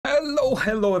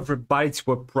Hello everybody, it's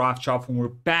your Prof Shop and we're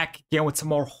back again with some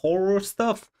more horror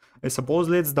stuff.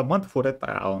 Supposedly it's the month for it,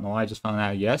 I don't know, I just found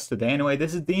out yesterday. Anyway,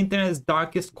 this is The Internet's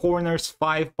Darkest Corners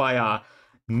 5 by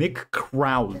Nick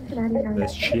Crowley.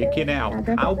 Let's check it out.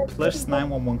 How plus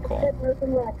 911 call.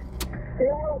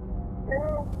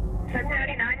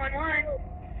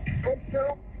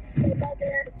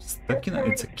 Stuck in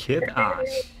it's a kid? Ah.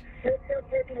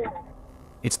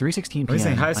 It's 3:16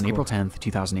 p.m. on April 10th,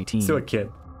 2018. Still a kid.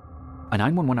 A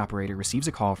 911 operator receives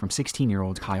a call from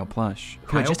 16-year-old Kyle Plush,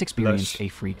 who had just experienced a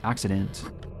freak accident.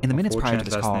 In the minutes prior to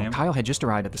this call, Kyle had just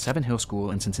arrived at the Seven Hill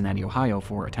School in Cincinnati, Ohio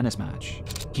for a tennis match.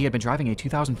 He had been driving a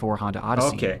 2004 Honda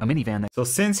Odyssey, a minivan that... So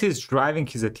since he's driving,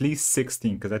 he's at least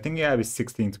 16, because I think you gotta be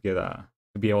 16 to get to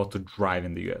be able to drive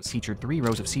in the US. Featured 3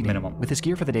 rows of seating, with his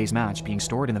gear for the day's match being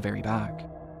stored in the very back.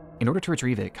 In order to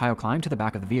retrieve it, Kyle climbed to the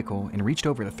back of the vehicle and reached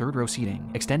over the 3rd row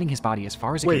seating, extending his body as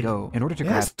far as it could go in order to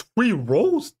grab... That's 3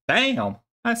 rows? Damn!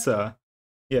 That's a...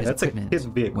 Yeah, that's a kid's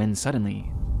vehicle. When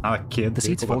suddenly, the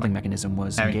seat's folding mechanism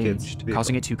was engaged,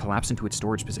 causing it to collapse into its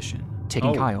storage position,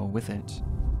 taking Kyle with it.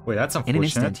 Wait, that's unfortunate. In an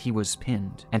instant, he was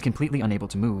pinned and completely unable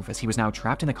to move, as he was now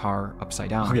trapped in the car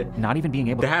upside down, not even being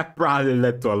able that probably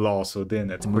led to a lawsuit, didn't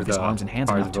it? To move his arms and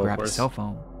hands enough to grab his cell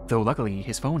phone. Though luckily,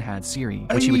 his phone had Siri,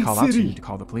 which he would call out to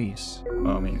call the police.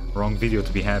 Well, I mean, wrong video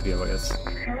to be happy, I guess.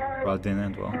 Probably didn't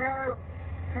end well.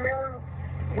 Hello?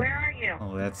 Where are you?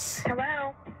 Oh, that's...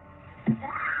 Hello?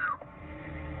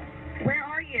 Where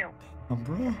are you?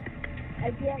 Bro.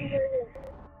 I can't hear you.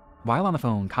 While on the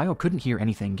phone, Kyle couldn't hear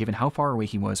anything given how far away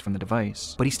he was from the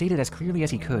device, but he stated as clearly as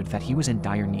he could that he was in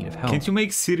dire need of help. Can't you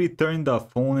make Siri turn the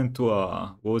phone into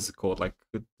a... What was it called? Like,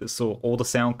 so all the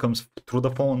sound comes through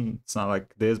the phone? It's not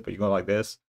like this, but you go like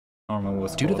this? I don't remember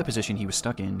what's Due to the position he was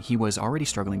stuck in, he was already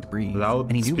struggling to breathe,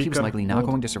 and he knew he was likely not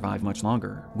going to survive much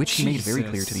longer, which he made very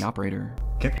clear to the operator.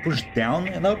 Can't you push down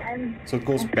and up so it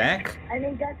goes back?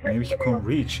 Maybe he couldn't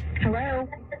reach. Hello?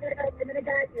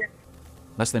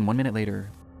 Less than 1 minute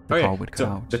later, the call would cut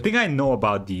out. The thing I know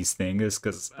about these things is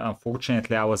because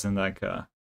unfortunately I was in like a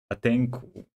thing.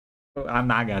 I'm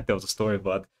not gonna tell the story,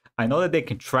 but I know that they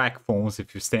can track phones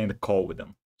if you stay in the call with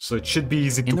them. So it should be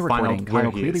easy to find out where he is. In the recording,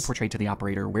 Kyle clearly portrayed to the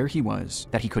operator where he was,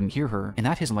 that he couldn't hear her, and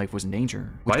that his life was in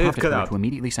danger, which prompted her to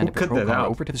immediately send a patrol car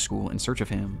over to the school in search of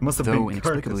him. Though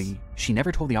inexplicably, she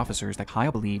never told the officers that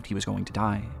Kyle believed he was going to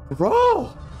die. Bro!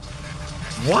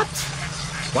 What?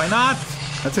 Why not?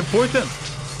 That's important.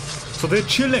 So they're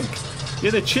chilling. Yeah,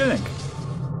 they're chilling.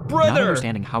 Brother! Not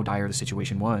understanding how dire the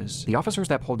situation was, the officers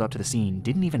that pulled up to the scene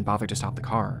didn't even bother to stop the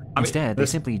car. Instead, they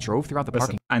simply drove throughout the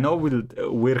parking. I know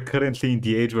we're currently in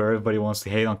the age where everybody wants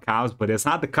to hate on cops, but it's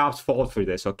not the cops' fault for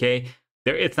this, okay?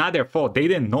 It's not their fault. They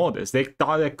didn't know this. They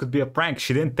thought it could be a prank.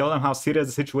 She didn't tell them how serious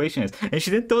the situation is. And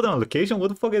she didn't tell them a location. What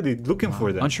the fuck are they looking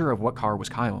for then? Unsure of what car was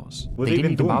Kyle's, they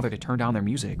didn't even bother to turn down their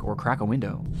music or crack a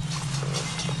window.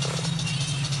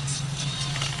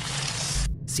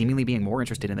 Seemingly being more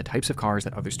interested in the types of cars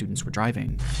that other students were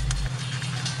driving.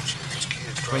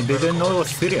 I mean, they didn't know it was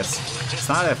serious. It's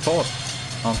not their fault,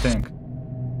 I don't think.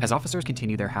 As officers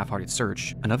continued their half-hearted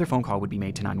search, another phone call would be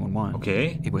made to 911.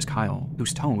 Okay. It was Kyle,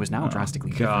 whose tone was now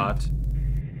drastically different.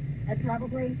 I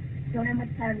probably don't have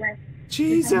much time left.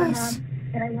 Jesus!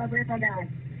 And I love her if I die.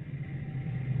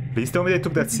 Please tell me they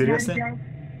took that seriously.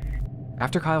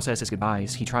 After Kyle says his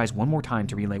goodbyes, he tries one more time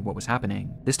to relay what was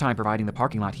happening, this time providing the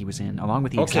parking lot he was in, along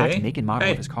with the exact make and model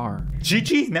of his car.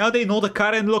 GG, now they know the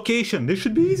car and location. This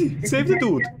should be easy. Save the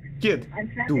dude. Kid.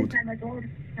 Dude.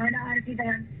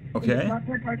 Okay.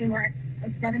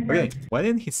 Okay, why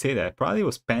didn't he say that? Probably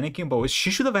was panicking, but she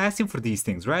should have asked him for these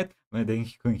things, right? But then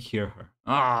he couldn't hear her.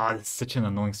 Ah, it's such an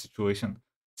annoying situation.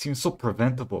 Seems so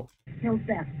preventable. No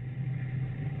theft.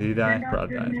 Did he die?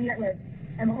 Probably died.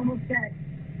 I'm almost dead.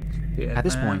 Yeah, at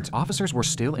this point, officers were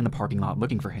still in the parking lot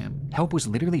looking for him. Help was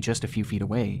literally just a few feet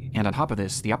away, and on top of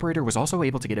this, the operator was also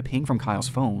able to get a ping from Kyle's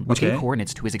phone, which gave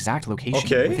coordinates to his exact location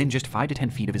within just 5 to 10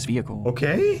 feet of his vehicle.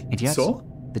 And yes,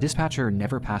 the dispatcher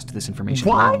never passed this information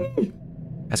along.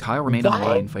 As Kyle remained on the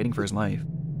line fighting for his life,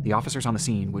 the officers on the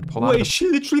scene would pull out Wait, she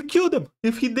literally killed him.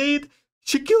 If he did,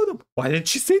 she killed him. Why didn't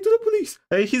she say to the police,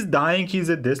 hey, he's dying, he's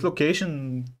at this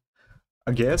location,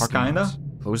 I guess, kinda?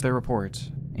 Close their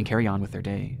reports and carry on with their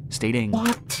day, stating,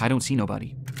 I don't see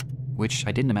nobody, which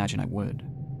I didn't imagine I would.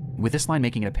 With this line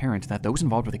making it apparent that those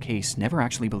involved with the case never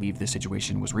actually believed this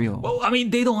situation was real. Well, I mean,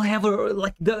 they don't have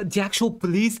like the actual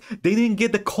police, they didn't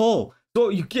get the call. So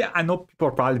you can't, I know people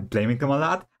are probably blaming them a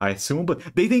lot, I assume, but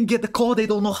they didn't get the call, they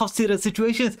don't know how serious the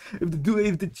situation is. If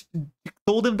you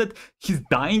told them that he's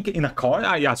dying in a car,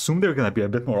 I assume they're gonna be a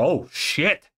bit more, oh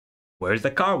shit. Where's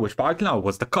the car? Which parking lot?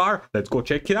 What's the car? Let's go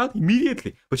check it out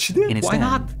immediately. But she didn't. Instead, why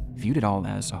not? viewed it all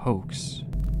as a hoax.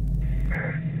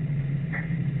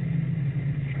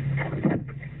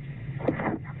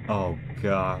 Oh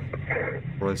god.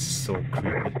 Bro, it's so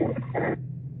creepy.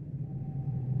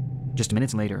 Just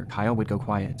minutes later, Kyle would go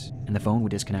quiet, and the phone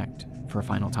would disconnect for a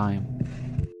final time.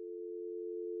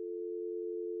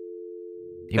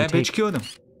 That bitch killed him.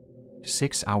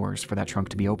 6 hours for that trunk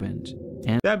to be opened,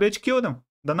 and that bitch killed him.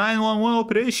 The 911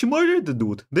 operator, she murdered the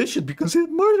dude. This should be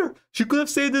considered murder. She could have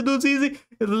saved the dude's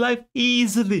life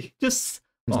easily. Just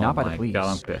not by the police, god,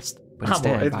 I'm pissed. But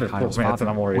instead by Kyle's father,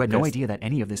 who had no idea that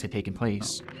any of this had taken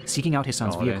place. Seeking out his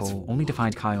son's vehicle, only to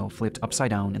find Kyle flipped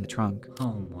upside down in the trunk.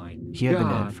 Oh my god. He had been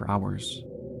dead for hours.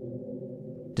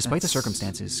 Despite the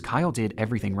circumstances, Kyle did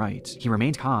everything right. He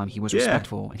remained calm, he was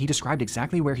respectful, and he described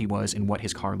exactly where he was and what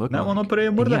his car looked like.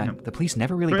 And yet, the police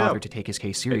never really bothered to take his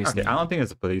case seriously. Okay, I don't think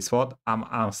it's the police fault.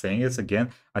 I'm saying this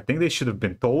again. I think they should have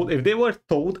been told. If they were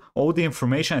told all the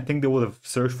information, I think they would have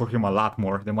searched for him a lot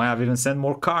more. They might have even sent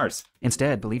more cars.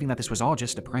 Instead, believing that this was all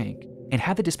just a prank, and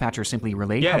had the dispatcher simply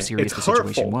relayed how serious the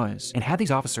situation was, and had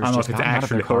these officers just gotten out of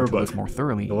their car to look more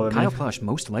thoroughly, Kyle Plush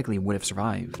most likely would have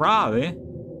survived. Probably.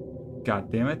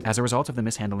 God damn it. As a result of the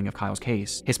mishandling of Kyle's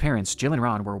case, his parents, Jill and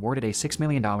Ron, were awarded a $6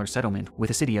 million settlement with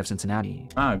the city of Cincinnati.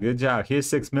 Ah, good job. Here's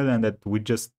 $6 million that we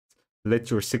just let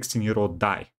your 16-year-old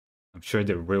die. I'm sure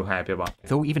they're real happy about it.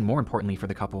 Though even more importantly for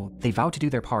the couple, they vowed to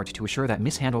do their part to assure that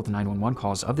mishandled 911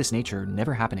 calls of this nature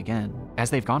never happen again,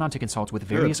 as they've gone on to consult with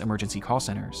various emergency call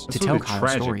centers to tell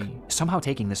Kyle's story, somehow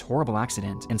taking this horrible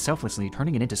accident and selflessly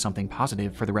turning it into something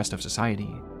positive for the rest of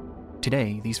society.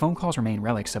 Today, these phone calls remain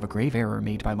relics of a grave error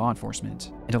made by law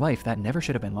enforcement, and a life that never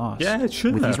should have been lost. Yeah, it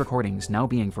should with have. These recordings now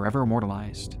being forever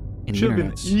immortalized in the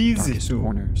internet's easy darkest to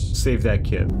corners. Save that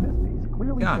kid.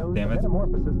 God damn it.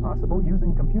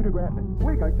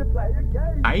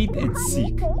 Hide and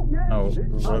seek. Oh,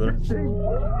 brother. I'm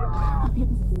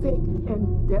sick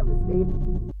and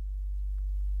devastated.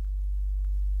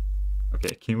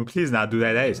 Okay, can we please not do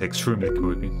that? That is extremely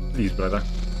creepy. Please, brother.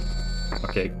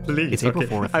 Okay, please. It's April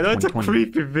 4th, I know it's a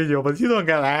creepy video, but you don't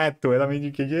gotta add to it. I mean,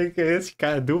 you can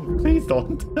do. Please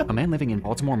don't. A man living in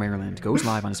Baltimore, Maryland goes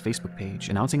live on his Facebook page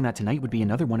announcing that tonight would be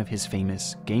another one of his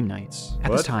famous game nights.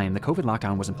 At this time, the COVID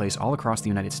lockdown was in place all across the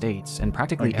United States, and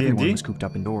practically everyone was cooped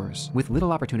up indoors, with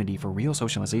little opportunity for real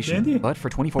socialization. But for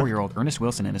 24-year-old Ernest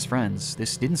Wilson and his friends,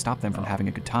 this didn't stop them from having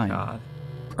a good time. God.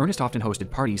 Ernest often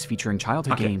hosted parties featuring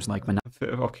childhood games like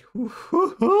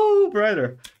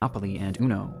brother. Monopoly and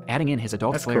Uno, adding in his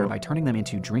adult flair by turning them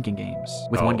into drinking games,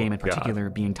 with one game in particular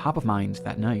being top of mind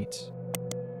that night.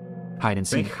 Hide and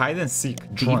seek. Hide and seek.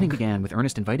 The evening began with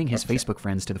Ernest inviting his Facebook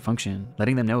friends to the function,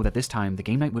 letting them know that this time the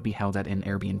game night would be held at an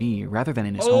Airbnb rather than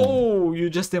in his home. Oh, you're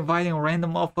just inviting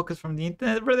random motherfuckers from the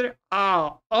internet, brother?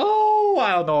 I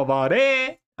don't know about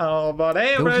it. Though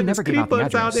he never gave out the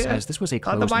address, as this was a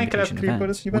closed invitation event,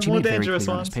 which he made very clear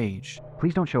on his page.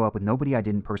 Please don't show up with nobody I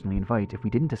didn't personally invite if we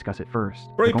didn't discuss it first.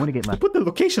 Bro, we're going to get left. Put the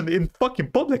location in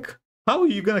fucking public. How are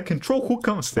you gonna control who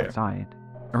comes there? Outside.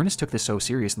 Ernest took this so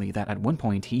seriously that at one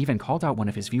point he even called out one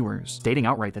of his viewers, stating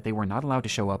outright that they were not allowed to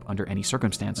show up under any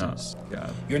circumstances. Oh,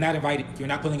 God. You're not invited. You're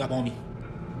not pulling up on me.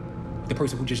 The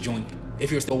person who just joined.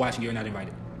 If you're still watching, you're not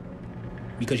invited.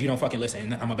 Because you don't fucking listen,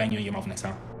 and I'm gonna bang you in your mouth next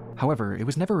time. However, it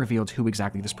was never revealed who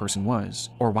exactly this person was,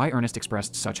 or why Ernest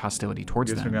expressed such hostility towards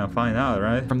them. Guess we're gonna find out,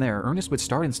 right? From there, Ernest would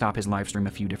start and stop his live stream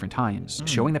a few different times,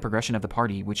 showing the progression of the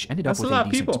party, which ended up with a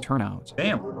decent turnout.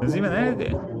 Damn, there's even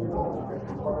edited.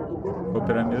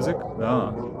 Opera music?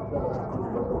 Oh.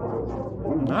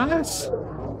 Nice.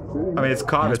 I mean, it's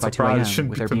caught, it's a problem. It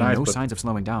shouldn't with be there too being nice, no but... signs of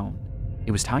slowing down,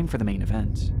 it was time for the main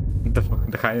event. The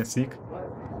hide and seek?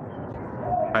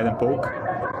 Hide and poke?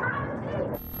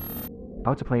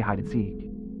 About to play hide and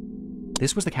seek.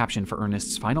 This was the caption for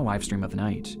Ernest's final live stream of the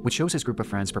night, which shows his group of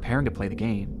friends preparing to play the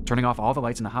game, turning off all the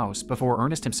lights in the house before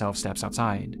Ernest himself steps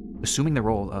outside, assuming the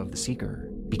role of the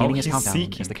seeker, beginning his countdown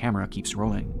as the camera keeps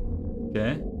rolling.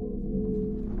 Okay.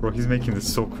 Bro, he's making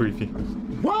this so creepy.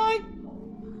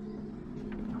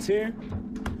 1, 2,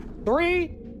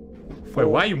 3. Wait,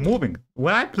 why are you moving?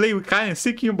 When I play with hide and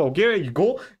seek in Bulgaria, you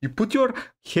put your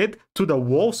head to the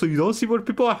wall so you don't see where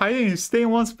people are hiding, you stay in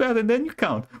one spot and then you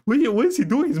count. What is he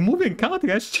doing? He's moving, counting.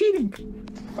 That's cheating.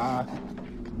 5,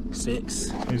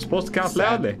 6. You're supposed to count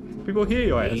loudly. People hear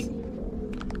your ass. 8,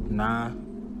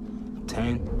 9,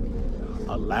 10,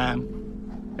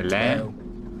 11, 12,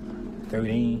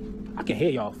 13. I can hear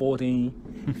y'all.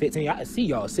 14, 15. I can see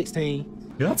y'all.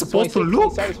 16. You're not supposed to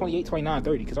look. 27, 28, 29,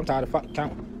 30. Because I'm tired of fucking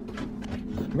counting.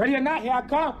 Ready or not, here I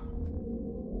come.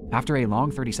 After a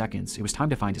long 30 seconds, it was time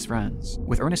to find his friends,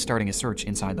 with Ernest starting his search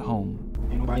inside the home.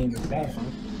 Ain't nobody in the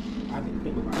bathroom. I didn't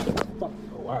think about it. Fuck.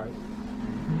 Oh, alright.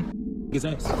 his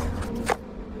ass.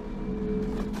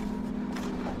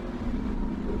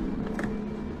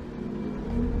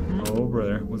 Oh,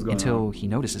 brother, what's going on? Until he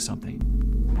notices something.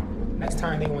 Next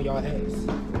time they on y'all ass.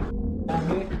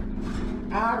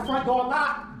 The front door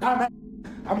locked. Dumb ass.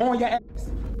 I'm on your ass.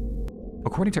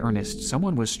 According to Ernest,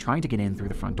 someone was trying to get in through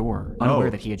the front door,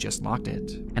 unaware that he had just locked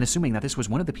it. And assuming that this was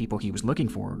one of the people he was looking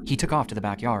for, he took off to the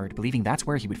backyard, believing that's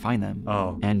where he would find them.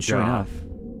 Oh, and sure enough,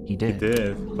 he did. He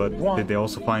did, but did they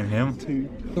also find him? 2,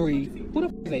 3. Who the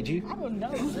f is that, G? I don't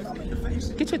know.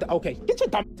 Get your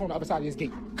dumb on the other side of this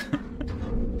gate.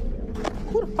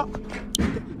 Who the fuck?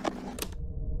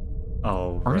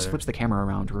 Oh, Ernest flips the camera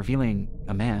around, revealing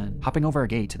a man hopping over a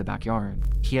gate to the backyard.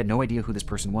 He had no idea who this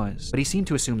person was, but he seemed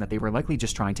to assume that they were likely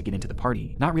just trying to get into the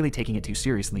party, not really taking it too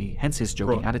seriously, hence his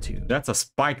joking attitude. That's a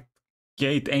spiked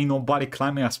gate. Ain't nobody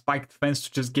climbing a spiked fence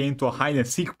to just get into a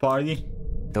hide-and-seek party.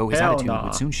 Though his attitude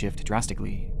would soon shift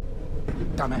drastically.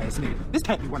 Dumbass nigga. This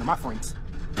can't be one of my friends.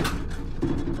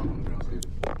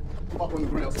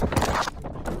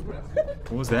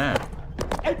 What was that?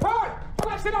 Hey, Pod!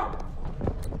 Pull that shit up!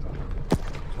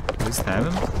 Did he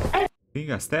stab him? He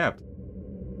got stabbed.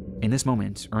 In this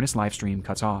moment, Ernest's live stream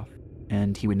cuts off,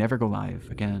 and he would never go live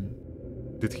again.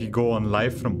 Did he go on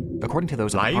live from According to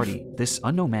those at the party, this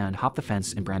unknown man hopped the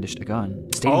fence and brandished a gun,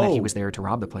 stating that he was there to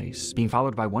rob the place, being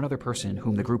followed by one other person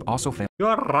whom the group also failed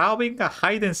You're robbing a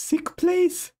hide-and-seek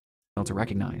place? To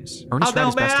recognize. Ernest tried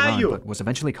his best to run, but was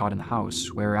eventually caught in the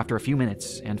house, where after a few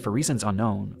minutes, and for reasons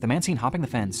unknown, the man seen hopping the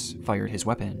fence fired his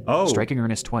weapon, striking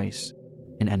Ernest twice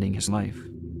and ending his life.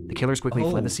 The killers quickly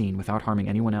fled the scene without harming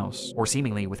anyone else, or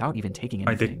seemingly without even taking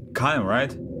anything. They caught him,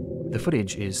 right? The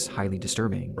footage is highly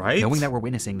disturbing, right? Knowing that we're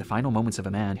witnessing the final moments of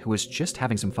a man who was just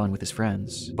having some fun with his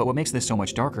friends. But what makes this so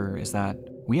much darker is that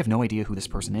we have no idea who this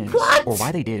person is, or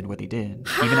why they did what they did.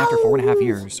 Even after 4.5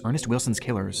 years, Ernest Wilson's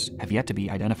killers have yet to be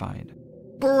identified.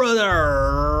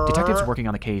 Brother! Detectives working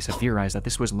on the case have theorized that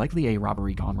this was likely a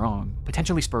robbery gone wrong,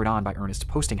 potentially spurred on by Ernest's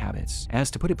posting habits, as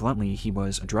to put it bluntly, he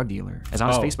was a drug dealer, as on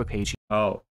his Facebook page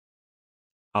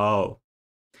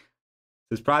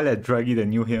There's probably a druggie that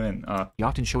knew him and he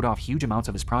often showed off huge amounts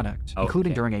of his product,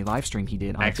 including during a live stream he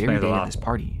did on the very day of this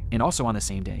party. And also on the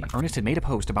same day, Ernest had made a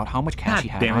post about how much cash he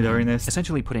had on him,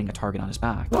 essentially putting a target on his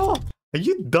back. Oh, are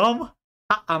you dumb?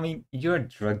 I mean, you're a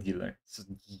drug dealer. So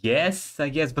yes, I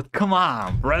guess, but come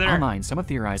on, brother. Online, some have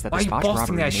theorized that this botched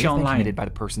robbery may have been committed by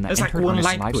the person that entered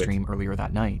Ernest's live stream earlier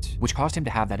that night, which caused him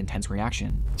to have that intense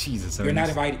reaction. Jesus, you're not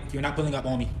invited. You're not pulling up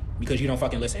on me because you don't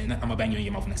fucking listen. I'm gonna bang you in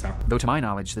your mouth next time. Though to my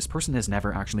knowledge, this person has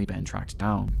never actually been tracked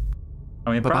down.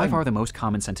 I mean, but by far the most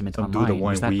common sentiment online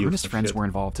was that Ernest's friends were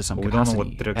involved to some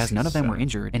capacity, as none of them were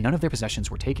injured and none of their possessions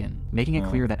were taken, making it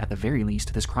clear that at the very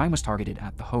least, this crime was targeted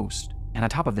at the host. And on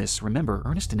top of this, remember,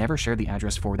 Ernest never shared the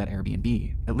address for that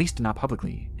Airbnb, at least not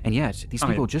publicly. And yet, these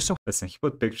people just so— Listen, he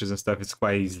put pictures and stuff, it's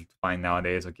quite easy to find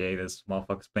nowadays, okay? There's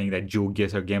motherfuckers playing that Jewel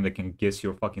Guesser game that can guess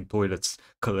your fucking toilet's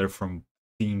color from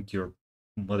seeing your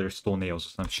mother's toenails or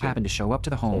some shit. Happened to show up to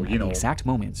the home at the exact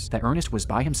moments that Ernest was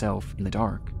by himself in the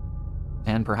dark.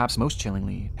 And perhaps most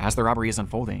chillingly, as the robbery is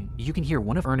unfolding, you can hear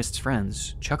one of Ernest's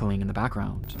friends chuckling in the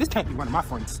background. This can't be one of my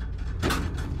friends.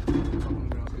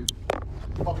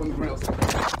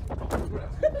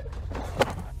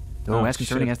 Though as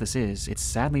concerning as this is, it's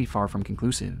sadly far from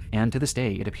conclusive, and to this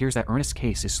day, it appears that Ernest's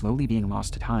case is slowly being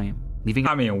lost to time, leaving—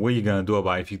 I mean, what are you gonna do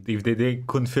about it? If they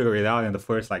couldn't figure it out in the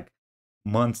first, like,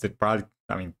 months, they probably,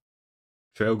 I mean,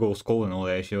 trail goes cold and all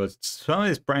that shit. Some of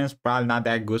his friends probably not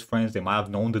that good friends. They might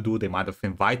have known the dude. They might have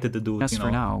invited the dude. As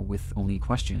for now, with only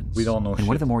questions. We don't know. And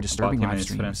one of the more disturbing live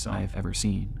streams I've ever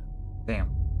seen. Damn,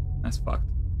 that's fucked.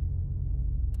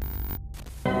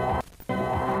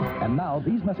 And now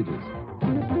these messages.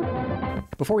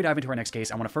 Before we dive into our next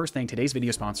case, I want to first thank today's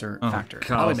video sponsor, Factor.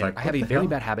 God, I'll admit, I have a very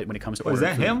bad habit when it comes to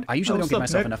ordering food. I usually don't give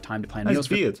myself enough time to plan meals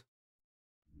for—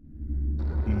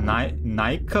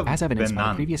 As evidenced by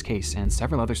the previous case and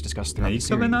several others discussed throughout the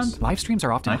series, live streams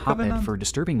are often a hotbed for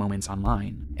disturbing moments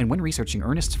online. And when researching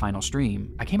Ernest's final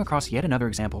stream, I came across yet another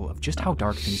example of just how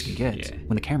dark things can get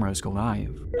when the cameras go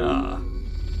live.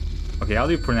 Okay, how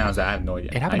do you pronounce that? I have no idea.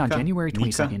 It happened on January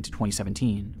 22nd,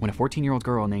 2017, when a 14-year-old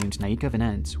girl named Naika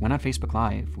Venant went on Facebook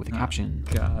Live with a caption.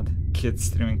 God, kids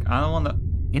streaming. I don't wanna...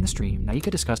 In the stream,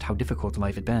 Naika discussed how difficult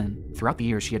life had been. Throughout the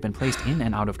years, she had been placed in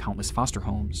and out of countless foster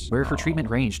homes, where her treatment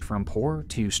ranged from poor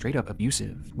to straight-up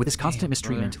abusive, with this constant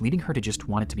mistreatment leading her to just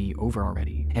want it to be over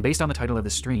already. And based on the title of the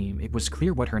stream, it was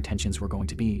clear what her intentions were going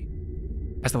to be.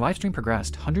 As the livestream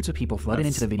progressed, hundreds of people flooded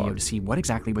into the video to see what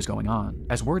exactly was going on,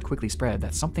 as word quickly spread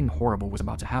that something horrible was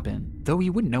about to happen, though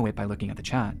you wouldn't know it by looking at the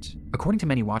chat. According to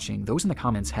many watching, those in the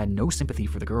comments had no sympathy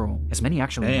for the girl, as many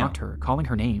actually mocked her, calling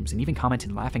her names, and even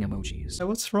commented laughing emojis. Hey,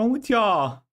 what's wrong with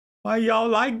y'all? Why y'all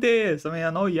like this? I mean,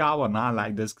 I know y'all are not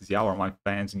like this because y'all are my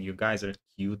fans and you guys are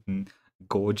cute and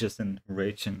gorgeous and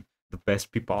rich and the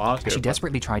best people out there. She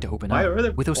desperately tried to open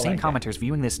up, with those same commenters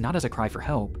viewing this not as a cry for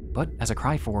help, but as a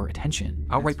cry for attention,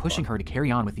 outright pushing her to carry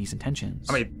on with these intentions.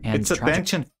 I mean, it's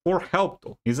attention for help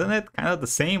though, isn't it? Kind of the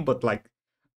same, but like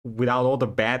without all the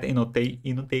bad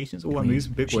annotations. Oh, I'm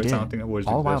using big words.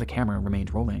 All while the camera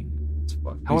remained rolling.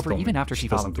 However, even after she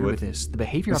followed through with this, the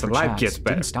behavior of her chats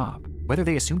didn't stop. Whether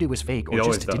they assumed it was fake or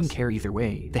just didn't care either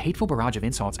way, the hateful barrage of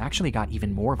insults actually got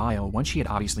even more vile once she had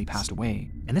obviously passed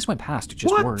away. And this went past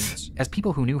just words, as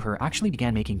people who knew her actually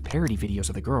began making parody videos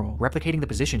of the girl, replicating the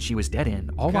position she was dead in,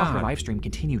 all while her livestream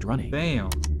continued running. Damn.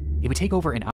 It would take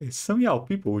over an hour. Some of y'all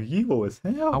people evil as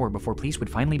hell. Hour before police would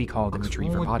finally be called and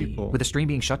retrieve her body, with the stream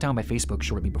being shut down by Facebook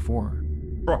shortly before.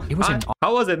 Bro,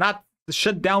 how was it not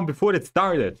shut down before it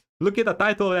started? Look at the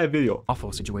title of that video.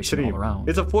 Awful situation all around.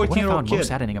 It's a 14-year-old kid. What I found most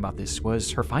saddening about this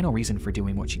was her final reason for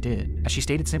doing what she did, as she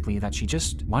stated simply that she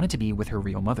just wanted to be with her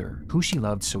real mother, who she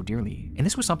loved so dearly. And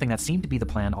this was something that seemed to be the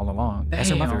plan all along, as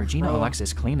her mother, Gina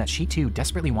Alexis, claimed that she too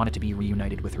desperately wanted to be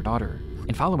reunited with her daughter.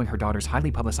 And following her daughter's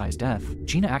highly publicized death,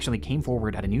 Gina actually came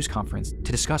forward at a news conference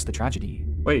to discuss the tragedy.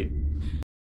 Wait,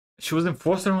 she was in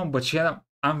foster home, but she had a...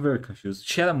 I'm very confused.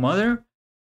 She had a mother?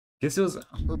 Guess it was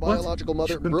her biological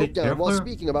mother broke down while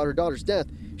speaking about her daughter's death.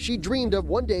 She dreamed of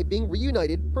one day being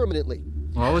reunited permanently.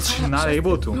 Why was she not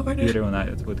able to be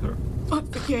reunited with her?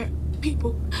 Fuck the care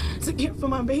people to care for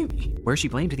my baby. Where she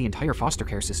blamed the entire foster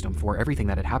care system for everything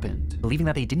that had happened, believing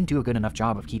that they didn't do a good enough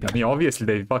job of keeping obviously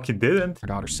they fucking didn't. Her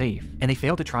daughter safe, and they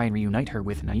failed to try and reunite her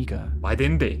with Naika. Why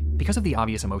didn't they? Because of the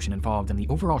obvious emotion involved and the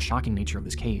overall shocking nature of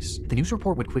this case, the news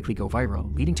report would quickly go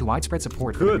viral, leading to widespread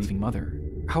support for the grieving mother.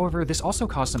 However, this also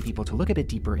caused some people to look a bit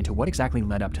deeper into what exactly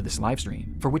led up to this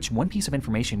livestream, for which one piece of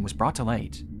information was brought to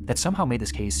light that somehow made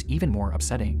this case even more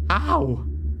upsetting. How?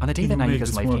 On the day that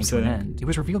Naika's life came to an end, it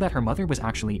was revealed that her mother was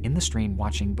actually in the stream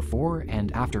watching before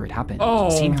and after it happened.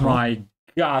 Oh my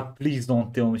god, please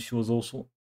don't tell me she was also...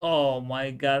 Oh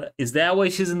my god, is that why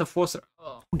she's in the foster?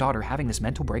 Daughter having this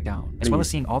mental breakdown, as well as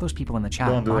seeing all those people in the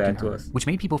chat mocking her, which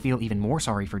made people feel even more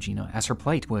sorry for Gina, as her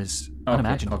plight was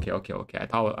unimaginable. Okay. I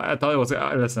thought it was.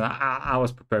 Listen, I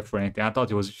was prepared for anything. I thought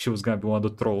she was gonna be one of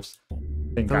the trolls.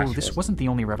 Though this wasn't the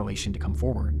only revelation to come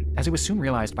forward, as it was soon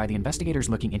realized by the investigators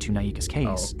looking into Naika's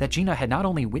case that Gina had not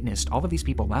only witnessed all of these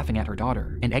people laughing at her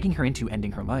daughter and egging her into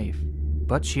ending her life,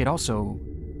 but she had also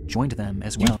joined them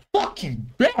as well. You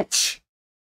fucking bitch!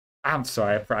 I'm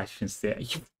sorry, I probably shouldn't say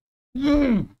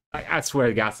it. I swear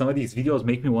to God, some of these videos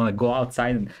make me want to go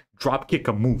outside and drop kick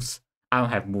a moose. I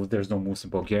don't have moose. There's no moose in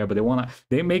Bulgaria, but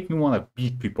they make me want to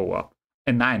beat people up,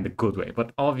 and not in the good way.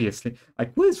 But obviously,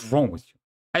 like, what is wrong with you?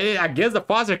 I guess the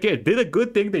foster care did a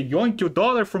good thing. They yoinked your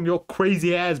daughter from your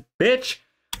crazy ass bitch.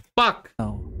 Fuck.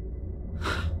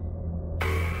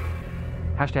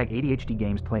 Hashtag ADHD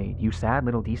games played. You sad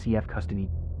little DCF custody.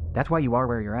 That's why you are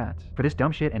where you're at. For this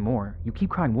dumb shit and more, you keep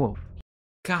crying wolf.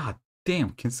 God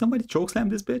damn, can somebody chokeslam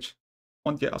this bitch?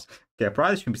 Okay, I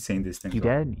probably shouldn't be saying these things. You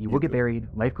dead, you will get buried,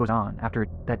 life goes on after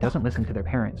that doesn't listen to their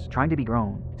parents, trying to be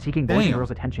grown, seeking boys and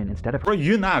girls' attention instead of... Bro,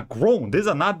 you're not grown. These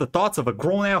are not the thoughts of a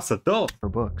grown-ass adult. For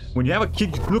books. When you have a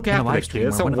kid, you look after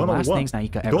the kid. One of the last things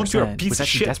Naika ever said was that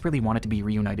she desperately wanted to be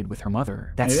reunited with her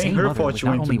mother. That same mother was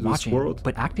not only watching,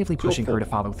 but actively pushing her to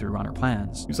follow through on her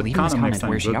plans. Leaving this comment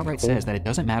where she outright says that it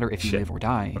doesn't matter if you live or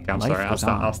die, life goes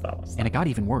on. I'll stop. And it got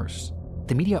even worse.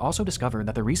 The media also discovered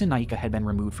that the reason Naika had been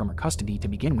removed from her custody to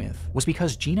begin with was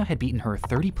because Gina had beaten her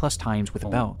 30+ times with a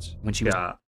belt when she was...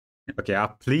 Okay,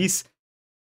 please...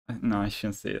 No, I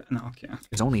shouldn't say that. No, okay. She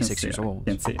was only 6 years old.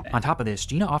 On top of this,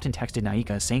 Gina often texted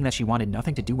Naika saying that she wanted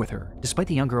nothing to do with her, despite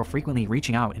the young girl frequently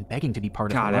reaching out and begging to be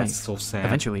part of her life. God, that's so sad.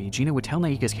 Eventually, Gina would tell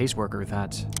Naika's caseworker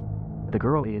that... The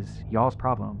girl is y'all's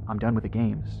problem. I'm done with the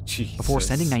games. Jesus. Before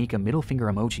sending Naika middle finger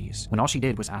emojis, when all she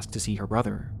did was ask to see her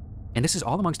brother. And this is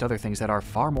all amongst other things that are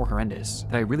far more horrendous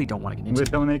that I really don't want to get into. With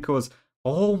Naika was,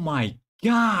 oh my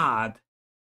god.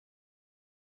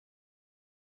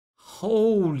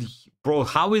 Holy, bro,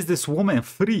 how is this woman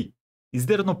free? Is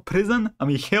there no prison? I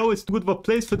mean, hell is too good of a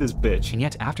place for this bitch. And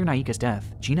yet, after Naika's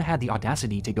death, Gina had the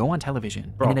audacity to go on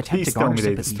television in an attempt to garner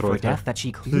sympathy for a death that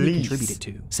she clearly contributed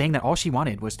to, saying that all she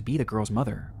wanted was to be the girl's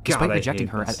mother, despite rejecting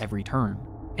her at every turn.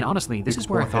 And honestly, this is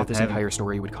where I thought this entire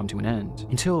story would come to an end,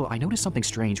 until I noticed something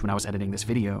strange when I was editing this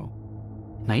video.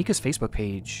 Naika's Facebook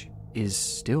page is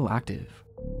still active.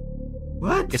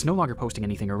 What? It's no longer posting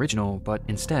anything original, but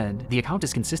instead, the account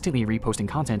is consistently reposting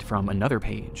content from another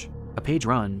page, a page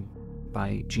run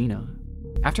by Gina.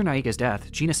 After Naika's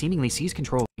death, Gina seemingly seized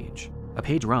control of the page, a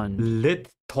page run. Lit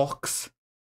talks.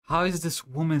 How is this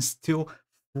woman still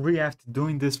free after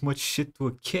doing this much shit to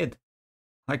a kid?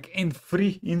 Like, and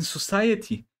free in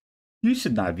society? You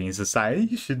should not be in society,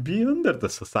 you should be under the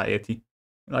society.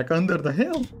 Like, under the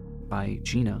hell. By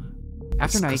Gina.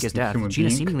 After Naika's death,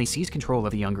 Gina seemingly seized control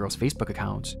of the young girl's Facebook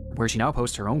account, where she now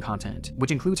posts her own content,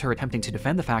 which includes her attempting to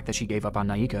defend the fact that she gave up on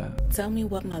Naika. Tell me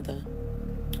what mother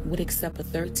would accept a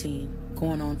 13,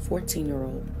 going on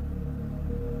 14-year-old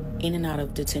in and out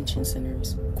of detention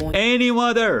centers. Any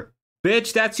mother!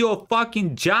 Bitch, that's your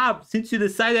fucking job. Since you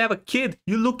decided to have a kid,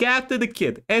 you look after the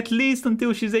kid, at least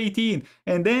until she's 18.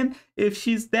 And then, if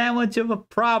she's that much of a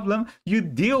problem, you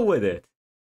deal with it.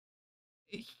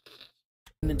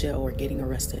 In the jail or getting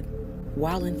arrested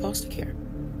while in foster care.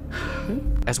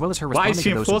 As well as her responding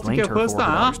to those who blamed her for her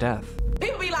daughter's death.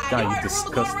 People be like, God, you heard you're rumors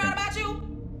going around disgusting. about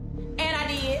you? And I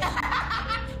did.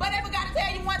 But I forgot to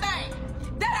tell you one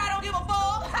thing. That I don't give a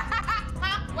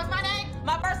fuck. What's my name?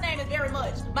 My first name is Very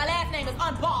Much. My last name is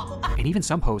Unbothered. And even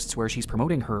some posts where she's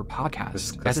promoting her podcast.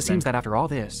 Disgusting. As it seems that after all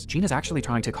this, Gina's actually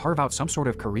trying to carve out some sort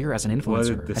of career as an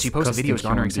influencer, as she posts disgusting videos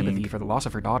garnering human being. sympathy for the loss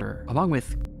of her daughter, along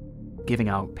with giving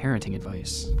out parenting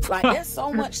advice. Like, there's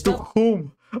so much To stuff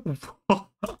whom?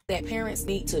 that parents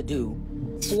need to do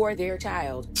for their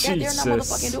child that they're not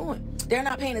motherfucking doing. They're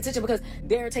not paying attention because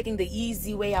they're taking the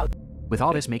easy way out. With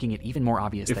all this making it even more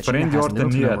obvious that If Gina friend has your little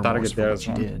to no remorse target for there what as she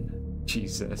well. did.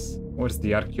 Jesus. Where's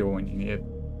the RKO when you need it?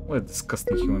 What a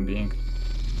disgusting human being.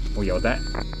 Oh, yo,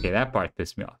 that part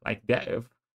pissed me off. Like,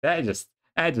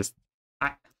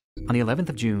 On the 11th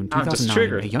of June, I'm just 2009,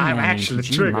 triggered. a young I'm man named actually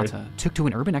Eugene triggered. Mata took to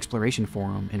an urban exploration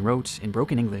forum and wrote in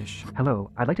broken English, "Hello,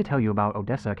 I'd like to tell you about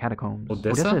Odessa catacombs.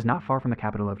 Odessa? Is not far from the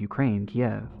capital of Ukraine,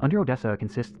 Kiev. Under Odessa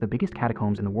consists the biggest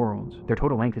catacombs in the world. Their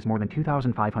total length is more than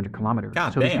 2,500 kilometers,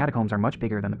 God so these damn. catacombs are much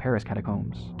bigger than the Paris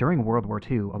catacombs. During World War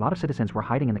II, a lot of citizens were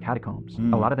hiding in the catacombs.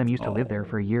 A lot of them used to live there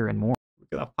for a year and more.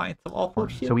 We're gonna find some awful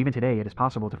shit. So even today, it is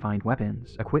possible to find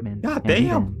weapons, equipment, God and damn.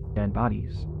 even dead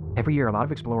bodies. Every year, a lot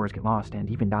of explorers get lost and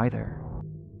even die there."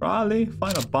 Probably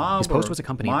find a bomb. His post was or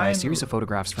accompanied by a mine series or- of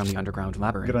photographs from the underground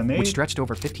labyrinth, Grenade? which stretched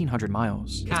over 1,500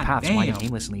 miles, with God paths damn. winding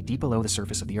aimlessly deep below the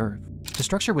surface of the Earth. The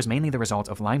structure was mainly the result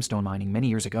of limestone mining many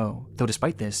years ago, though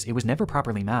despite this, it was never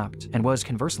properly mapped, and was,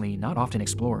 conversely, not often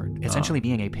explored, essentially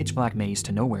being a pitch-black maze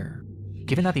to nowhere.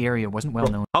 Given that the area wasn't well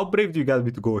known How brave do you gotta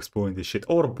be to go exploring this shit?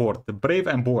 Or bored. Brave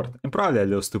and bored. And probably a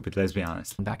little stupid, let's be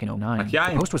honest. back in 2009, Like,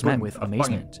 yeah, the post was met I'm with fucking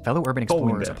amazement. Fellow urban going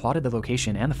explorers there. applauded the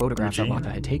location and the photographs that Eugene.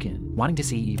 Lata had taken, wanting to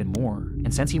see even more,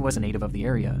 and since he was a native of the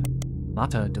area,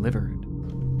 Lata delivered.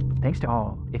 "Thanks to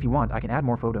all. If you want, I can add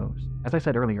more photos. As I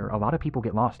said earlier, a lot of people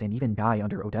get lost and even die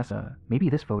under Odessa. Maybe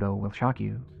this photo will shock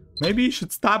you." Maybe you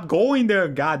should stop going there,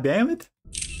 god damn it.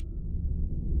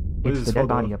 What is It's this the dead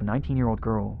photo? body of a 19-year-old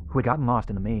girl who had gotten lost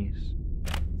in the maze.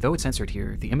 Though it's censored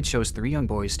here, the image shows 3 young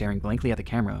boys staring blankly at the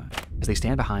camera as they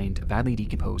stand behind a badly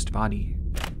decomposed body.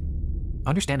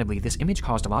 Understandably, this image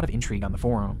caused a lot of intrigue on the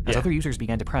forum, as other users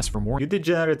began to press for more You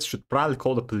degenerates should probably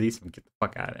call the police and get the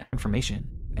fuck out of there. information.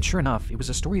 And sure enough, it was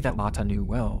a story that Lata knew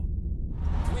well.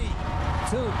 3,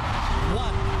 2,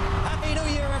 1. Happy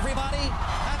New Year, everybody!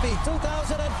 Happy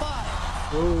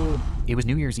 2005! It was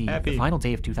New Year's Eve, Happy. the final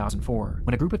day of 2004,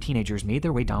 when a group of teenagers made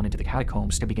their way down into the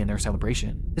catacombs to begin their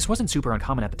celebration. This wasn't super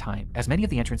uncommon at the time, as many of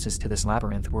the entrances to this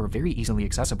labyrinth were very easily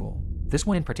accessible. This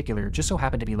one in particular just so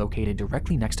happened to be located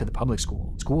directly next to the public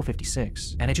school, School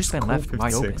 56, and had just been left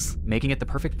wide open, 56. making it the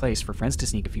perfect place for friends to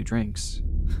sneak a few drinks.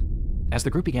 As the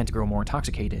group began to grow more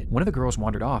intoxicated, one of the girls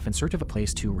wandered off in search of a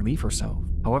place to relieve herself.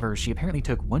 However, she apparently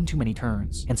took one too many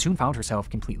turns, and soon found herself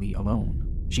completely alone.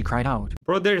 She cried out,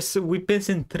 Bro, there's weapons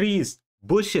in trees,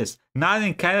 bushes, not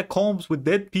in catacombs with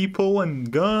dead people and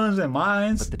guns and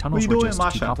mines. but the What tunnels you were doing, just too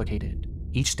Masha? complicated.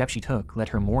 Each step she took led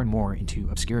her more and more into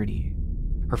obscurity.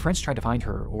 Her friends tried to find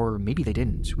her, or maybe they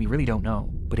didn't, we really don't know.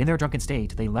 But in their drunken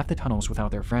state, they left the tunnels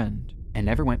without their friend, and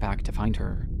never went back to find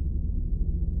her.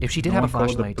 If she did No have a one called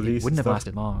the flashlight, police it wouldn't and have stuff?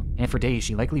 lasted long, and for days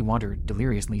she likely wandered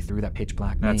deliriously through that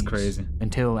pitch-black maze. That's crazy.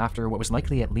 Until, after what was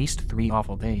likely at least 3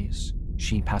 awful days,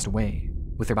 she passed away,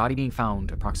 with her body being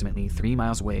found approximately 3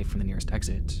 miles away from the nearest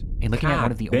exit. And looking at God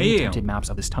one of the only damn. attempted maps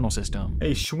of this tunnel system,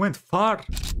 Hey, she went far.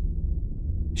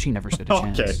 she never stood a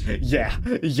chance. Okay,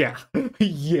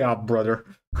 yeah, brother.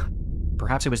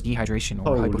 Perhaps it was dehydration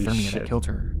or Holy hypothermia shit. that killed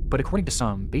her. But according to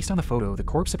some, based on the photo, the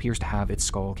corpse appears to have its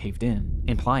skull caved in,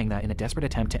 implying that in a desperate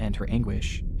attempt to end her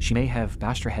anguish, she may have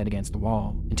bashed her head against the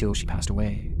wall until she passed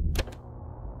away.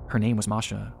 Her name was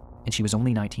Masha, and she was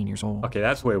only 19 years old. Okay,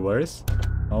 that's way worse.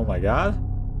 Oh my god.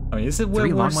 I mean, is it way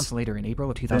 3 long worse months later, in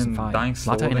April of 2005,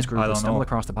 Lata and his group would stumble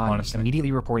across the body,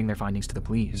 immediately reporting their findings to the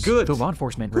police. Good. Though law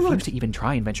enforcement refused to even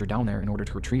try and venture down there in order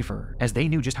to retrieve her, as they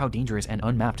knew just how dangerous and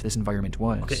unmapped this environment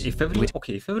was. Okay, if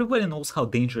everybody knows how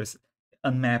dangerous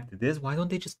unmapped it is, why don't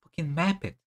they just fucking map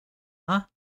it? Huh?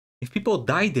 If people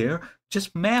die there,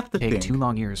 just map the thing. It took 2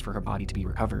 long years for her body to be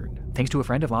recovered, thanks to a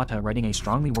friend of Lata writing a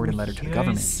strongly worded letter to the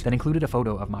government that included a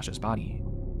photo of Masha's body.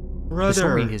 The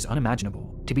story is unimaginable.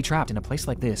 To be trapped in a place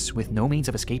like this with no means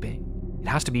of escaping, it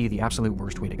has to be the absolute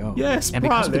worst way to go. Yes, and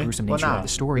because of the gruesome nature of the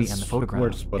story and the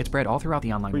photograph, it spread all throughout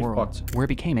the online world, where it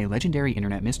became a legendary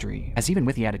internet mystery, as even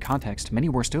with the added context, many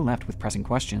were still left with pressing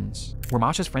questions. Were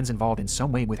Masha's friends involved in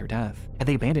some way with her death? Had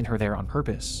they abandoned her there on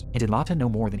purpose? And did Lata know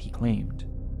more than he claimed?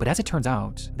 But as it turns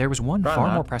out, there was one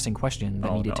far more pressing question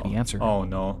that needed to be answered. Oh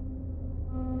no.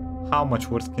 How much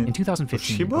worse can... In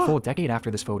 2015, a full decade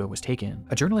after this photo was taken,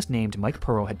 a journalist named Mike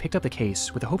Pearl had picked up the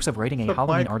case with the hopes of writing a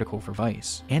Halloween article for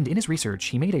Vice. And in his research,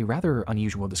 he made a rather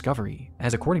unusual discovery,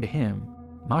 as according to him,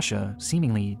 Masha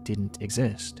seemingly didn't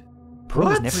exist. Pearl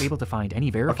was never able to find any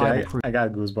verifiable proof. I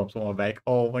got goosebumps on my back.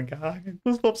 Oh my god,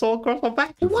 goosebumps all across my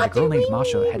back. What? A girl named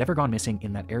Masha had ever gone missing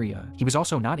in that area. He was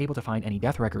also not able to find any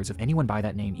death records of anyone by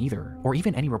that name either, or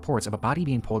even any reports of a body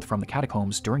being pulled from the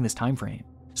catacombs during this time frame.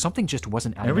 Something just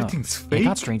wasn't adding up. Everything's fake. It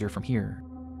got stranger from here.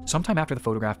 Sometime after the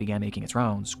photograph began making its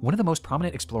rounds, one of the most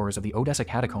prominent explorers of the Odessa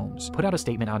catacombs put out a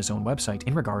statement on his own website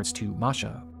in regards to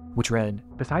Masha, which read,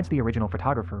 "Besides the original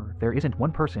photographer, there isn't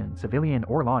one person, civilian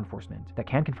or law enforcement, that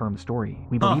can confirm the story.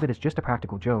 We believe it is just a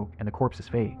practical joke and the corpse is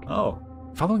fake." Oh.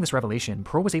 Following this revelation,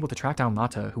 Pearl was able to track down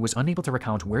Lata, who was unable to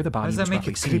recount where the body was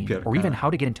roughly seen, or even how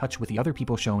to get in touch with the other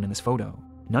people shown in this photo,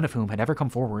 none of whom had ever come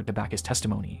forward to back his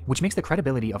testimony, which makes the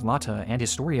credibility of Lata and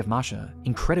his story of Masha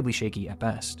incredibly shaky at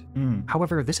best.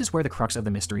 However, this is where the crux of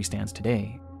the mystery stands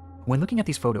today. When looking at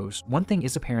these photos, one thing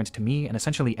is apparent to me and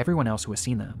essentially everyone else who has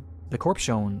seen them. The corpse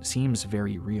shown seems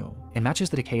very real, and matches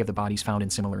the decay of the bodies found in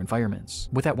similar environments,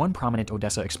 with that one prominent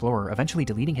Odessa explorer eventually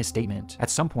deleting his statement at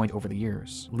some point over the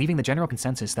years, leaving the general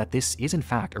consensus that this is in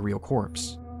fact a real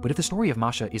corpse. But if the story of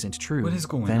Masha isn't true, what is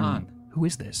going then on? Who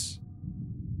is this?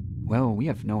 Well, we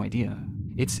have no idea.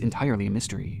 It's entirely a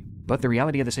mystery. But the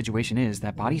reality of the situation is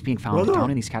that bodies being found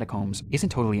down in these catacombs isn't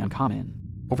totally uncommon.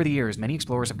 Over the years, many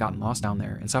explorers have gotten lost down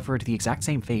there and suffered the exact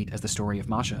same fate as the story of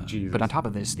Masha. Jesus. But on top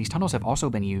of this, these tunnels have also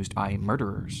been used by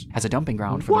murderers as a dumping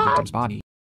ground for the victim's body.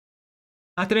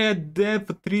 After they are dead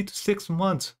for 3 to 6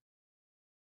 months.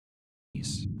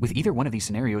 With either one of these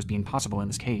scenarios being possible in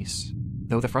this case.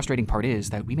 Though the frustrating part is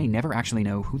that we may never actually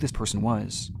know who this person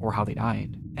was, or how they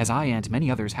died, as I and many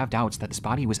others have doubts that this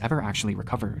body was ever actually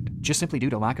recovered, just simply due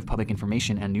to lack of public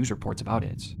information and news reports about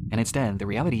it. And instead, the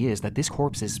reality is that this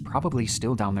corpse is probably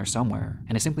still down there somewhere,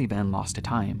 and has simply been lost to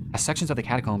time, as sections of the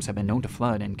catacombs have been known to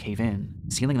flood and cave in,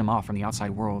 sealing them off from the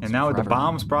outside world. And now with the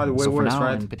bombs, probably way worse,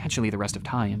 right? And potentially the rest of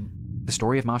time, the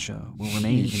story of Masha will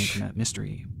remain an internet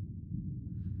mystery.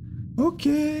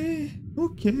 Okay,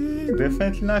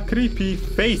 definitely not creepy.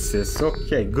 Faces,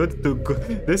 okay, good.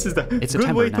 This is the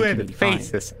good way to end it.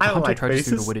 Faces. I don't like faces.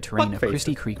 Through the wooded terrain of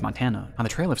Christie Creek, Montana, on the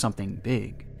trail of something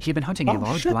big. He had been hunting a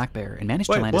large black bear and managed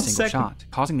to land a single shot,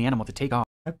 causing the animal to take off.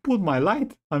 I pulled my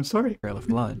light. I'm sorry. Trail of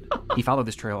blood. He followed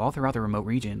this trail all throughout the remote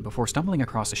region before stumbling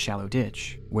across a shallow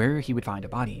ditch, where he would find a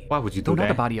body. Why would you do that? Though not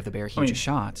the body of the bear he just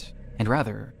shot, and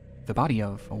rather the body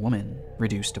of a woman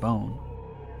reduced to bone.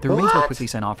 The remains were quickly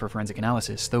sent off for forensic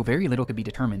analysis, though very little could be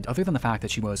determined other than the fact that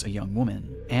she was a young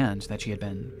woman, and that she had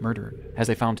been murdered, as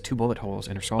they found 2 bullet holes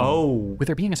in her skull. Oh, with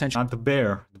there being essentially not the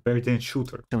bear didn't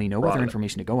shoot her. No other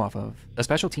information to go off of. A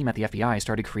special team at the FBI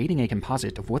started creating a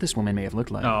composite of what this woman may have looked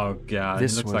like. Oh god,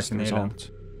 this looks was like the result.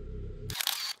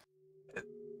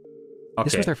 Okay.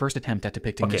 This was their first attempt at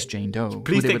depicting Miss Jane Doe,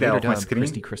 Please who they take would that later off my dub screen.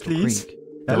 Christie Crystal Please. Creek,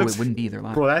 That though looks, it wouldn't be their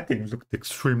last. Bro, that thing looked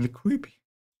extremely creepy.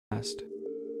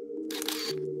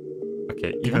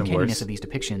 Okay, the even uncanniness worse. of these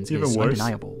depictions Even is worse.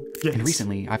 undeniable. Yes. And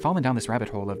recently, I've fallen down this rabbit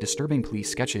hole of disturbing police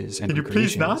sketches and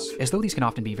recreations, as though these can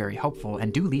often be very helpful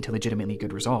and do lead to legitimately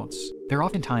good results. There are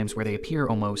often times where they appear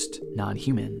almost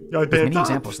non-human, with many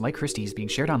examples like Christie's being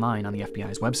shared online on the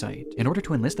FBI's website, in order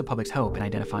to enlist the public's help in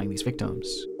identifying these victims.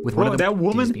 With one of that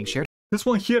woman being shared. This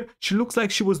one here, she looks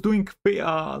like she was doing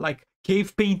like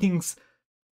cave paintings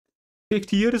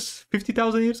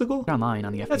 50,000 years ago? Online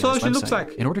on the FBI's That's all she website, looks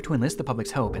like. in order to enlist the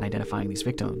public's help in identifying these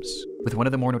victims, with one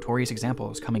of the more notorious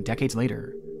examples coming decades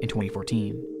later, in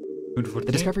 2014. The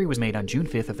discovery was made on June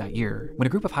 5th of that year, when a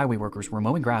group of highway workers were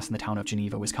mowing grass in the town of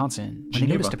Geneva, Wisconsin, when they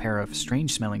noticed a pair of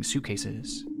strange-smelling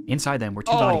suitcases. Inside them were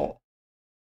 2 bodies.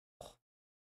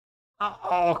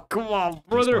 Oh, come on,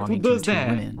 brother, who does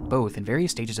that? Women, both in various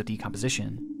stages of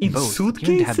decomposition, in both suitcases?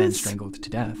 appearing to have been strangled to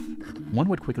death. One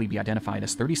would quickly be identified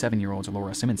as 37-year-old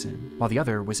Laura Simonson, while the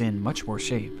other was in much worse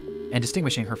shape, and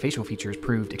distinguishing her facial features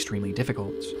proved extremely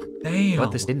difficult. Damn.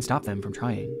 But this didn't stop them from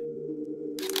trying.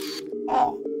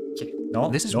 Oh. Okay. No,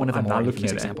 this is one of the more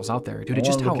infamous examples out there due to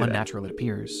just how unnatural it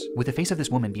appears, with the face of this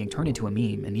woman being turned into a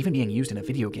meme and even being used in a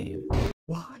video game.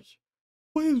 Why?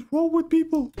 What is wrong with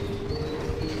people?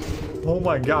 Oh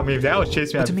my god, maybe that was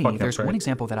chasing me. But to me, there's one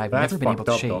example that I've never been able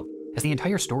to shake, as the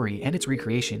entire story and its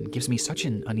recreation gives me such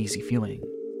an uneasy feeling.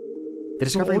 The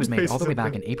discovery was made all the way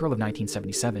back in April of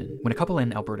 1977, when a couple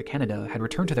in Alberta, Canada had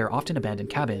returned to their often abandoned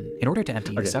cabin in order to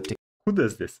empty a septic. Who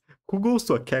does this? Who goes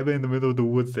to a cabin in the middle of the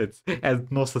woods that has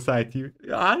no society?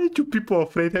 Aren't you people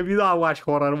afraid? Have you not watched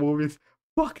horror movies?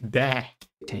 Fuck that.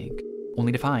 Tank,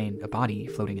 only to find a body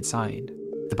floating inside.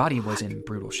 The body was in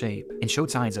brutal shape and showed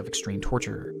signs of extreme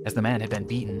torture, as the man had been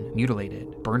beaten,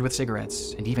 mutilated, burned with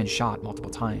cigarettes, and even shot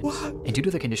multiple times. What? And due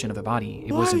to the condition of the body,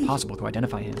 it was impossible to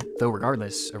identify him. Though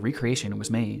regardless, a recreation was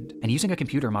made, and using a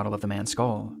computer model of the man's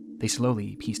skull, they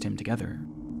slowly pieced him together.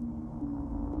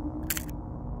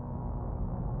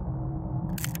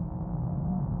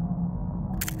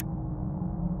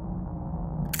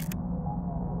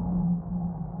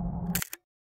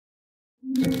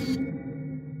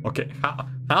 Okay,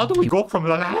 how do we go from the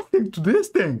last thing to this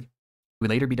thing? Would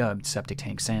later be dubbed Septic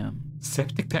Tank Sam.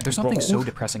 Septic Tank. There's something so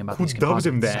depressing about these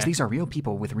composites, as these are real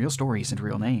people with real stories and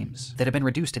real names that have been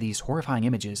reduced to these horrifying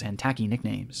images and tacky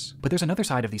nicknames. But there's another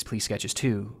side of these police sketches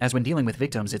too, as when dealing with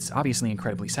victims it's obviously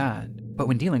incredibly sad, but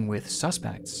when dealing with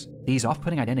suspects, these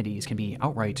off-putting identities can be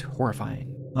outright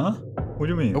horrifying. Huh? What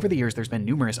do you mean? Over the years, there's been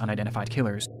numerous unidentified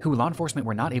killers who law enforcement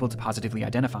were not able to positively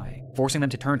identify, forcing them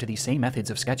to turn to these same methods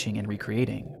of sketching and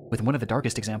recreating, with one of the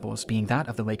darkest examples being that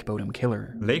of the Lake Bodom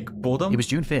killer. Lake Bodom? It was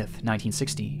June 5th,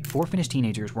 1960. 4 Finnish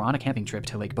teenagers were on a camping trip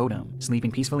to Lake Bodom,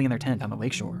 sleeping peacefully in their tent on the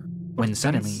lakeshore, when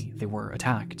suddenly they were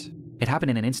attacked. It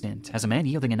happened in an instant, as a man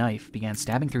wielding a knife began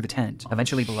stabbing through the tent,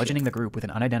 eventually bludgeoning the group with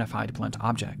an unidentified blunt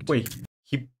object. Wait,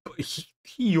 he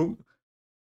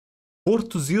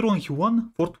 4-0 and he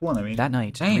won? 4-1, I mean. That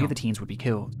night, 3 of the teens would be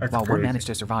killed, while one managed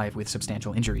to survive with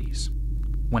substantial injuries.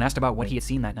 When asked about what he had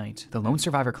seen that night, the lone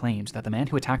survivor claimed that the man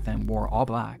who attacked them wore all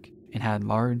black and had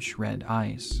large red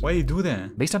eyes. Why did he do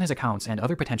that? Based on his accounts and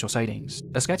other potential sightings,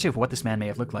 a sketch of what this man may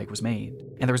have looked like was made,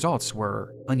 and the results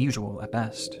were unusual at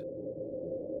best.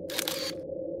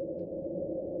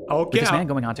 Okay. With this man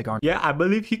going on to garner— Yeah, I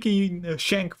believe he can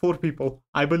shank 4 people.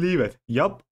 I believe it.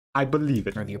 Yup. I believe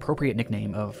it. The appropriate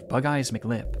nickname of Bug Eyes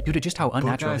McLip, due to just how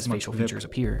unnatural his facial features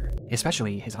appear,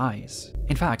 especially his eyes.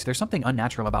 In fact, there's something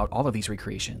unnatural about all of these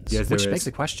recreations, which begs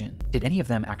the question, did any of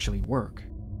them actually work?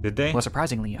 Did they? Well,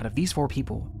 surprisingly, out of these 4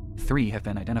 people, 3 have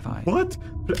been identified. What?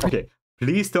 Okay,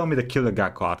 please tell me the killer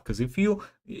got caught, because if you...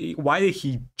 Why did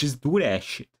he just do that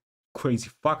shit? Crazy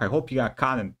fuck, I hope he got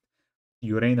caught and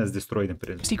Uranus destroyed in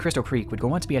prison. Sea Crystal Creek would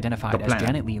go on to be identified as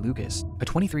Janet Lee Lucas, a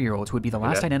 23-year-old who would be the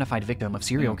last identified victim of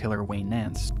serial killer Wayne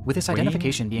Nance, with this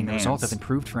identification being the result of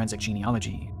improved forensic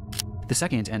genealogy. The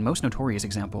second and most notorious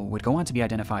example would go on to be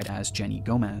identified as Jenny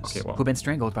Gomez, who had been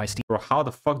strangled by Steve— Bro, how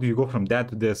the fuck do you go from that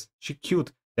to this? She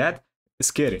cute. That is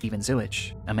scary. Steven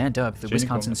Zilich, a man dubbed the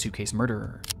Wisconsin Suitcase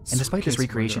Murderer. And despite this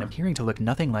recreation appearing to look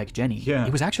nothing like Jenny,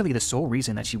 it was actually the sole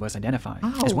reason that she was identified,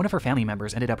 as one of her family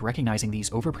members ended up recognizing these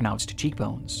overpronounced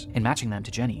cheekbones and matching them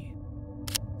to Jenny.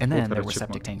 And then there was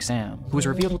Septic Tank Sam, who was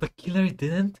revealed— the killer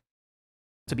didn't?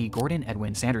 To be Gordon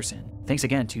Edwin Sanderson, thanks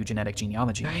again to genetic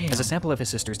genealogy, as a sample of his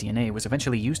sister's DNA was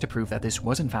eventually used to prove that this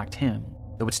was in fact him,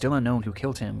 though it's still unknown who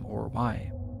killed him or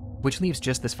why. Which leaves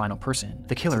just this final person,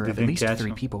 the killer of at least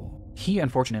 3 people. He,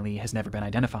 unfortunately, has never been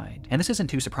identified, and this isn't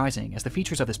too surprising, as the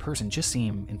features of this person just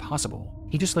seem impossible.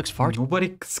 He just looks far—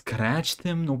 Nobody scratched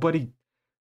him, nobody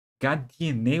got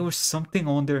DNA or something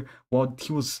on there while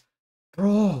he was—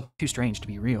 Bro! Too strange to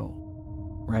be real,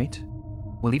 right?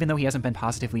 Well, even though he hasn't been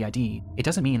positively ID'd, it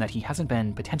doesn't mean that he hasn't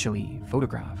been potentially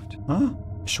photographed. Huh?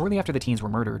 Shortly after the teens were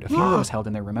murdered, a funeral was held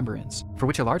in their remembrance, for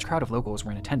which a large crowd of locals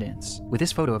were in attendance, with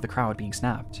this photo of the crowd being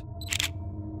snapped.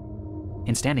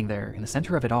 And standing there, in the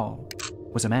center of it all,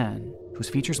 was a man whose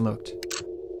features looked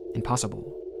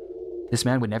impossible. This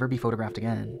man would never be photographed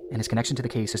again, and his connection to the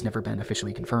case has never been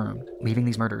officially confirmed, leaving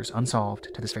these murders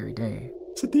unsolved to this very day.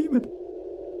 It's a demon.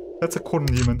 That's a corn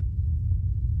demon.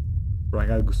 Bro, I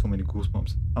got so many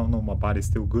goosebumps. I don't know, my body's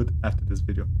still good after this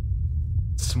video.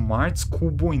 Smart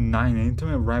Schoolboy 9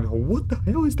 Internet Rabbit Hole. What the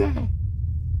hell is that?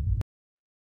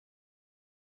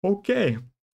 Okay.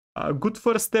 A good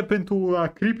first step into a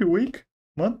creepy week.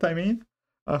 Month, I mean.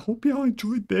 I hope y'all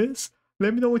enjoyed this.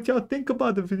 Let me know what y'all think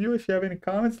about the video. If you have any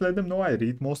comments, let them know. I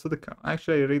read most of the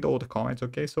actually I read all the comments.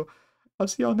 Okay, so I'll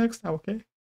see y'all next time. Okay.